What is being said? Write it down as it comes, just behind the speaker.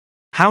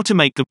How to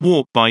make the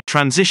walk-by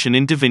transition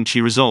in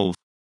DaVinci Resolve.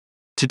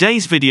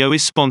 Today's video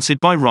is sponsored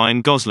by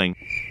Ryan Gosling.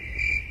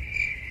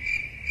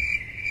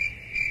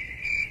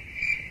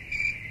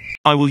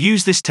 I will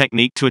use this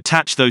technique to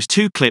attach those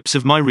two clips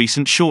of my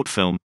recent short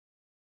film.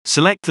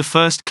 Select the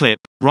first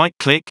clip,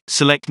 right-click,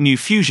 select New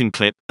Fusion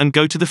Clip, and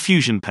go to the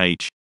Fusion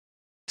page.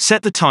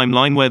 Set the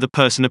timeline where the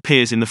person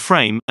appears in the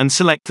frame, and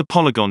select the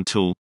Polygon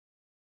tool.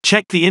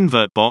 Check the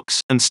invert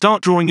box, and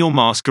start drawing your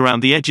mask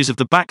around the edges of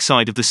the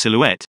backside of the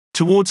silhouette,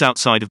 towards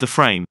outside of the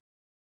frame.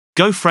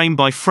 Go frame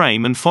by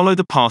frame and follow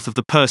the path of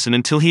the person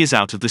until he is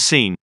out of the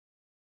scene.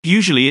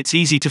 Usually it's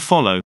easy to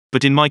follow,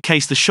 but in my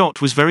case the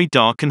shot was very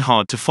dark and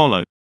hard to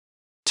follow.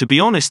 To be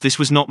honest, this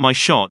was not my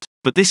shot,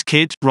 but this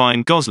kid,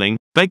 Ryan Gosling,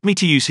 begged me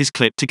to use his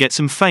clip to get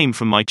some fame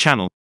from my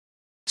channel.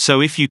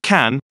 So if you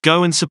can,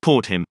 go and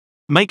support him.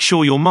 Make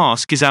sure your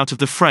mask is out of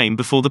the frame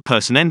before the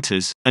person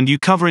enters, and you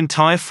cover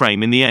entire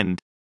frame in the end.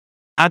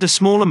 Add a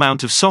small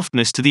amount of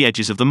softness to the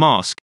edges of the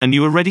mask, and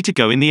you are ready to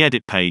go in the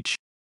edit page.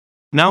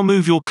 Now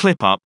move your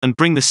clip up, and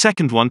bring the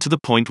second one to the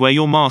point where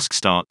your mask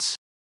starts.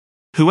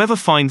 Whoever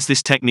finds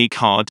this technique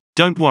hard,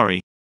 don't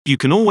worry. You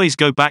can always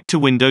go back to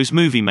Windows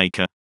Movie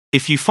Maker.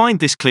 If you find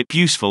this clip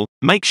useful,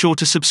 make sure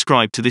to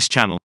subscribe to this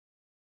channel.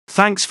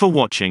 Thanks for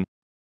watching.